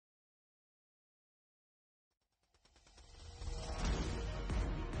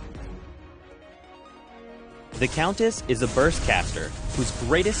The Countess is a burst caster, whose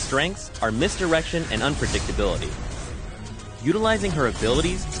greatest strengths are misdirection and unpredictability. Utilizing her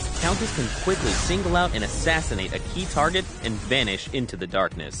abilities, Countess can quickly single out and assassinate a key target and vanish into the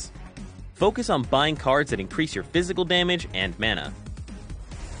darkness. Focus on buying cards that increase your physical damage and mana.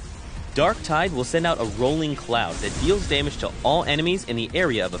 Dark Tide will send out a rolling cloud that deals damage to all enemies in the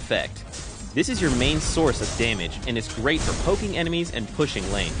area of effect. This is your main source of damage and is great for poking enemies and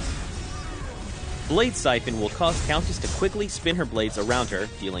pushing lanes. Blade Siphon will cause Countess to quickly spin her blades around her,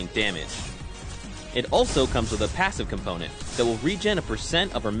 dealing damage. It also comes with a passive component that will regen a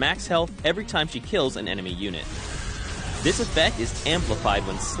 % of her max health every time she kills an enemy unit. This effect is amplified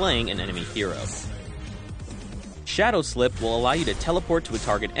when slaying an enemy hero. Shadow Slip will allow you to teleport to a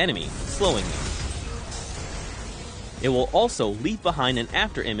target enemy, slowing them. It will also leave behind an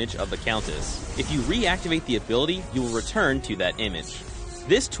after image of the Countess. If you reactivate the ability, you will return to that image.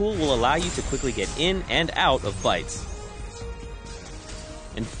 This tool will allow you to quickly get in and out of fights.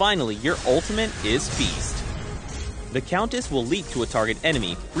 And finally, your ultimate is Feast. The Countess will leap to a target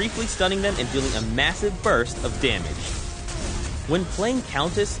enemy, briefly stunning them and dealing a massive burst of damage. When playing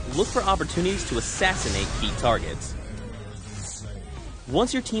Countess, look for opportunities to assassinate key targets.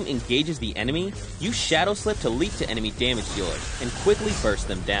 Once your team engages the enemy, use Shadow Slip to leap to enemy damage dealers and quickly burst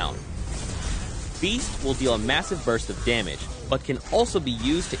them down. Feast will deal a massive burst of damage, but can also be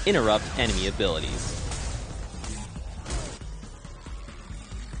used to interrupt enemy abilities.